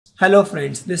Hello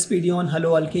friends, this video on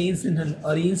Haloalkanes and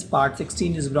Haloarenes part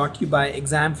 16 is brought to you by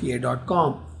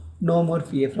examfear.com. No more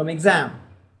fear from exam.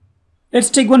 Let's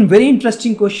take one very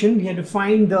interesting question. We have to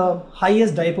find the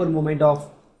highest dipole moment of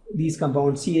these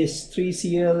compounds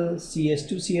CH3Cl,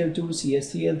 CH2Cl2,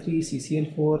 CHCl3,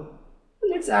 CCl4.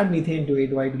 Let's add methane to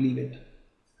it. Why to leave it?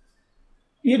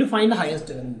 We have to find the highest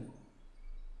dipole moment.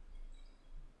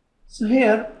 So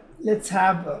here let's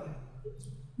have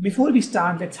before we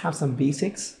start, let's have some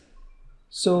basics.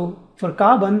 So for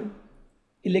carbon,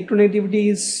 electronegativity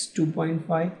is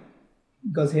 2.5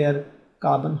 because here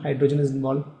carbon, hydrogen is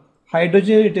involved.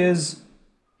 Hydrogen it is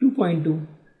 2.2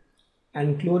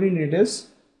 and chlorine it is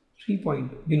 3.2.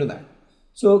 You know that.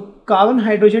 So carbon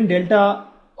hydrogen delta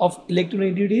of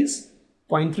electronegativity is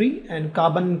 0.3 and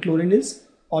carbon and chlorine is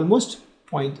almost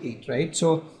 0.8, right?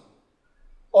 So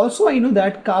also I know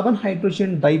that carbon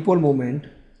hydrogen dipole moment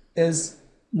is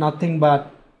nothing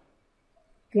but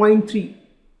 0.3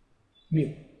 mu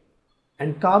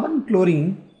and carbon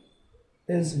chlorine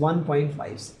is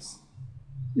 1.56.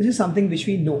 This is something which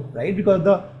we know, right? Because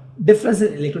the difference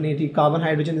in electronegativity, carbon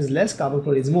hydrogen is less, carbon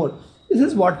chlorine is more. This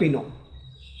is what we know.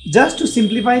 Just to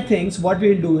simplify things, what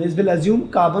we will do is we'll assume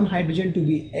carbon hydrogen to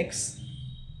be X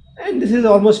and this is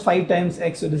almost 5 times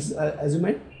X, so this is assume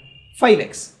it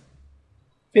 5X.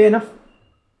 Fair enough?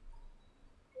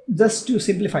 Just to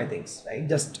simplify things, right?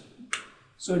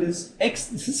 So it is X,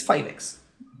 this is 5X.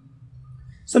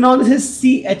 So now this is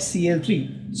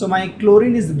CHCl3. So my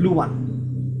chlorine is the blue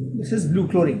one. This is blue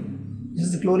chlorine. This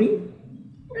is the chlorine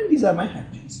and these are my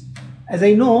hydrogens. As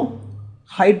I know,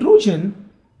 hydrogen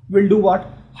will do what?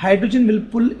 Hydrogen will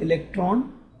give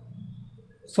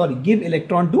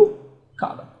electron to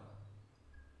carbon.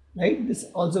 Right? This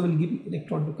also will give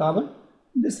electron to carbon.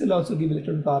 This will also give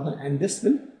electron to carbon and this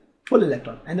will pull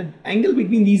electron. And the angle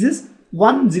between these is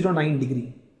 109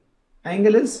 degree.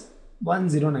 Angle is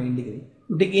 109 degree.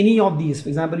 You take any of these, for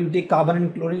example, you take carbon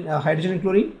and chlorine, hydrogen and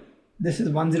chlorine, this is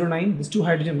 109, this two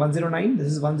hydrogen 109, this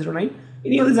is 109,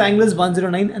 any of these angles is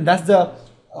 109 and that's the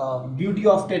beauty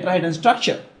of tetrahedron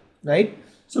structure, right?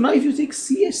 So now if you take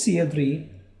CHCl3,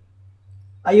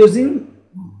 I using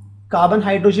carbon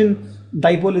hydrogen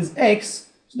dipole is X,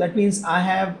 so that means I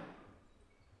have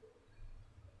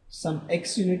some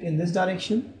X unit in this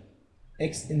direction,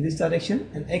 X in this direction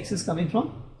and X is coming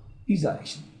from this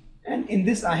direction and in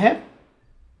this I have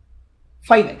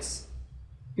 5X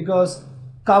because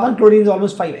carbon chlorine is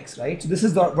almost 5X, right? So this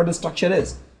is what the structure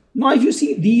is. Now if you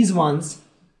see these ones,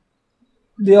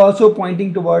 they are also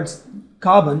pointing towards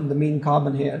carbon, the main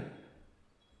carbon here.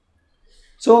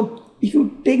 So if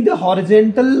you take the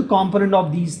horizontal component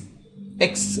of these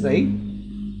X, right,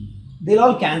 they'll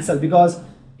all cancel because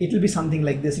it will be something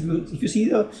like this. If you see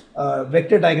the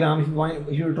vector diagram,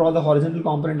 if you draw the horizontal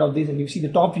component of this and you see the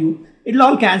top view, it will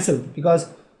all cancel because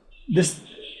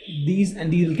these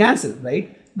and these will cancel,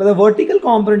 right? But the vertical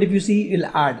component, if you see, will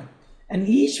add and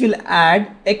each will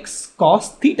add X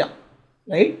cos theta,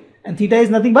 right? And theta is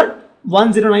nothing but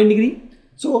 109 degree.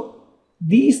 So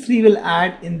these three will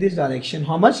add in this direction.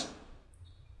 How much?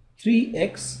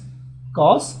 3X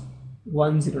cos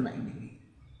 109 degree.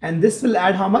 And this will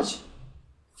add how much?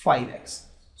 5X.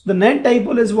 So the net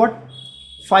dipole is what?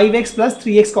 5X plus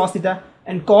 3X cos theta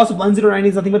and cos 109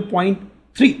 is nothing but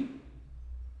 0.3.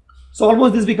 So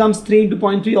almost this becomes 3 into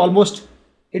 0.3, almost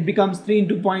it becomes 3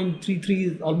 into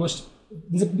 0.33, almost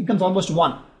this becomes almost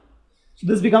 1. So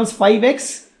this becomes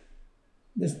 5X,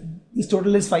 this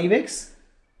total is 5X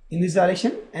in this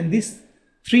direction and this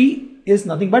 3 is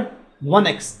nothing but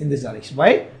 1X in this direction.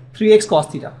 Why? 3X cos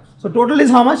theta. So total is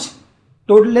how much?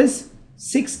 Total is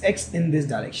 6X in this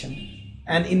direction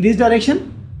and in this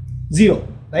direction 0,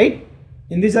 right?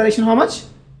 In this direction how much?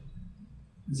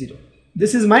 0.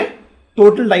 This is my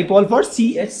total dipole for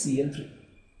CHCl3.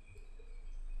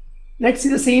 Let's see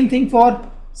the same thing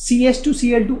for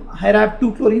CH2Cl2. Here I have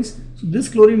two chlorines. So this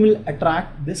chlorine will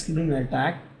attract, this chlorine will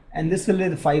attack and this will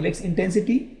with 5X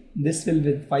intensity, this will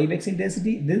with 5X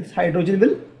intensity, this hydrogen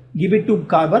will give it to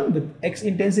carbon with X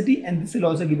intensity and this will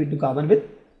also give it to carbon with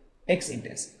X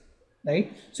intensity.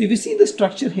 Right? So if you see the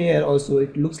structure here also,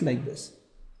 it looks like this.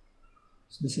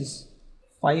 So this is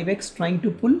 5X trying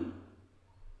to pull,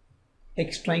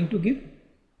 X trying to give,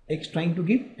 X trying to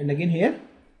give, and again here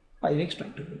 5X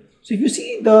trying to pull. So if you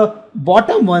see the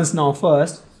bottom ones now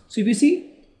first, so if you see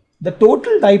the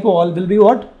total dipole will be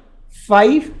what?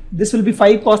 5, this will be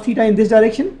 5 cos theta in this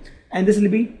direction and this will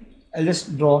be, I'll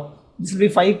just draw, this will be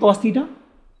 5 cos theta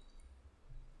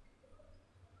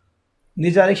in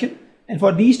this direction. And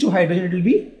for these two hydrogen, it will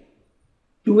be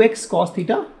 2x cos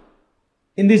theta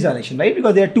in this direction, right?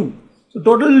 Because they are 2. So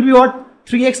total will be what?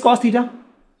 3x cos theta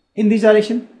in this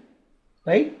direction.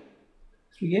 right?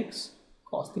 3x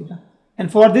cos theta.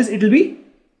 And for this it will be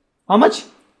how much?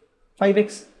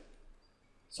 5x.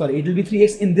 Sorry, it will be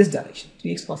 3x in this direction.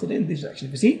 3x cos theta in this direction.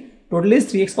 If you see, total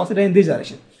is 3x cos theta in this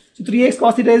direction. So 3x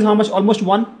cos theta is how much? Almost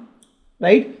 1,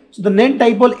 right? So the net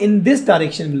dipole in this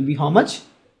direction will be how much?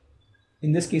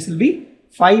 In this case, it will be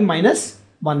 5 minus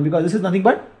 1, because this is nothing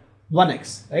but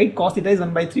 1x, right? Cos theta is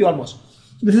 1 by 3 almost.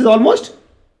 So this is almost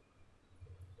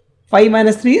 5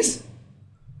 minus 3 is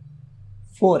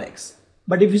 4x.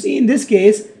 But if you see in this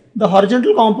case, the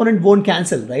horizontal component won't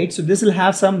cancel, right? So this will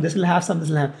have some, this will have some, this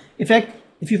will have. In fact,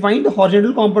 if you find the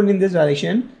horizontal component in this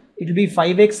direction, it will be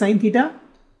 5x sine theta,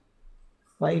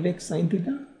 5x sine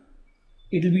theta.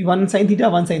 It will be 1 sine theta,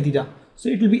 1 sine theta. So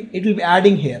it will be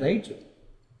adding here, right?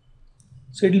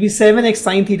 So it will be 7x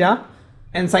sine theta,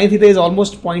 and sine theta is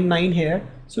almost 0.9 here.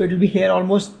 So it will be here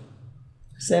almost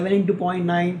 7 into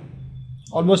 0.9,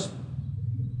 almost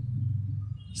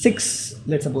 6,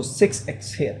 let's suppose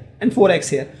 6x here and 4x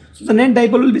here. So the net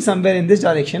dipole will be somewhere in this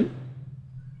direction,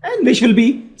 and which will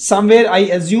be somewhere, I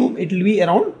assume it will be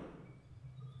around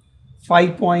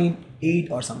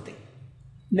 5.8 or something,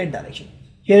 net direction.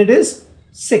 Here it is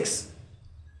 6,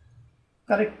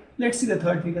 correct? Let's see the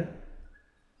third figure.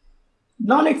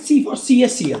 Now let's see for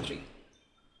CsCl3.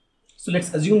 So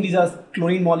let's assume these are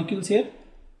chlorine molecules here.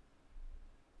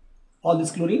 All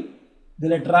this chlorine,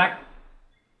 they'll attract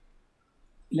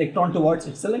electron towards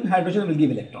itself, and hydrogen will give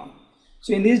electron.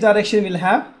 So in this direction we'll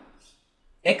have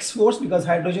x force, because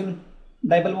hydrogen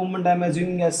dipole moment I am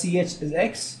assuming as CH is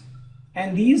x,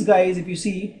 and these guys, if you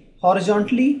see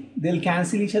horizontally, they'll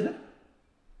cancel each other.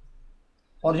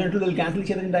 Horizontal they'll cancel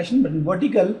each other in direction, but in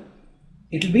vertical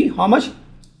it will be how much?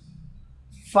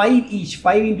 5 each.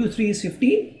 5 into 3 is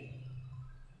 15,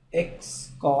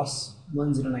 x cos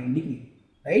 109 degree,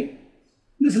 right?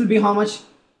 This will be how much?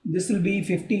 This will be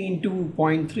 50 into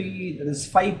 0.3, that is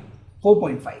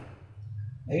 4.5,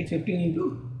 right? 15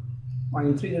 into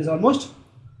 0.3, that is almost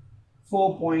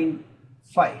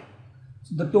 4.5.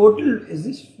 So the total is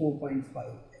this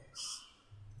 4.5x.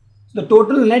 So the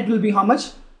total net will be how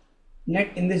much?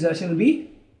 Net in this direction will be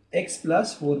x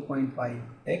plus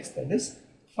 4.5x, that is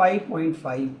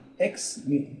 5.5x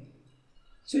mu.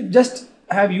 So just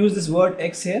I have used this word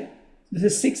x here. This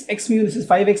is 6x mu, this is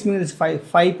 5x mu, this is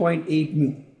 5.8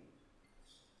 mu.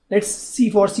 Let's see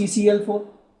for CCl4.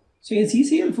 So in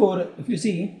CCl4, if you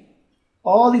see,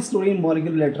 all these chlorine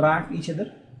molecules will attract each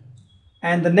other,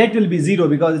 and the net will be 0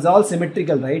 because it's all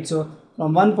symmetrical, right? So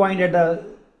from one point at a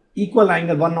equal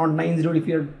angle 190, if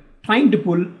you're trying to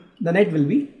pull, the net will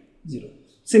be 0.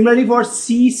 Similarly for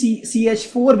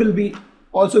CH4 will be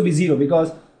also be 0,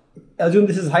 because assume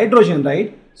this is hydrogen,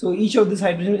 right? So each of this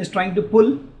hydrogen is trying to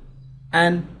pull,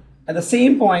 and at the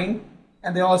same point,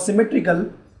 and they're all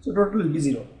symmetrical, so total will be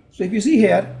 0. So if you see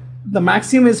here, the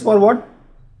maximum is for what?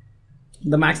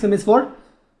 The maximum is for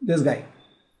this guy,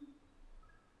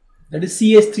 that is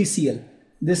CH3Cl.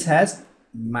 This has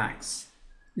max,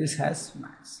 this has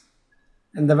max,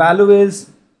 and the value is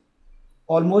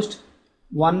almost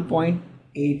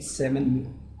 1.87 mu.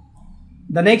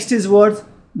 The next is what?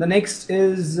 The next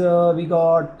is we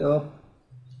got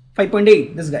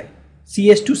 5.8, this guy,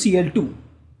 CH2Cl2,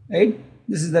 right?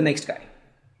 This is the next guy.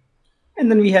 And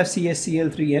then we have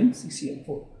CsCl3 and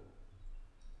CCl4,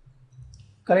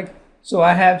 correct? So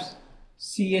I have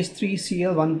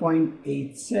CH3Cl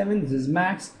 1.87, this is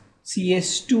max.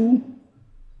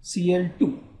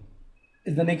 CH2Cl2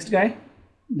 is the next guy,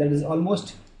 that is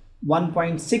almost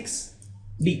 1.6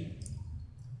 D.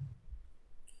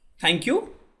 Thank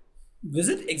you.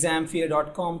 Visit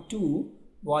examfear.com to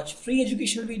watch free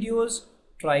educational videos,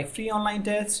 try free online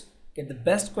tests, get the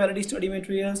best quality study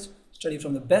materials, study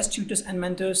from the best tutors and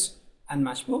mentors, and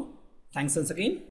much more. Thanks once again.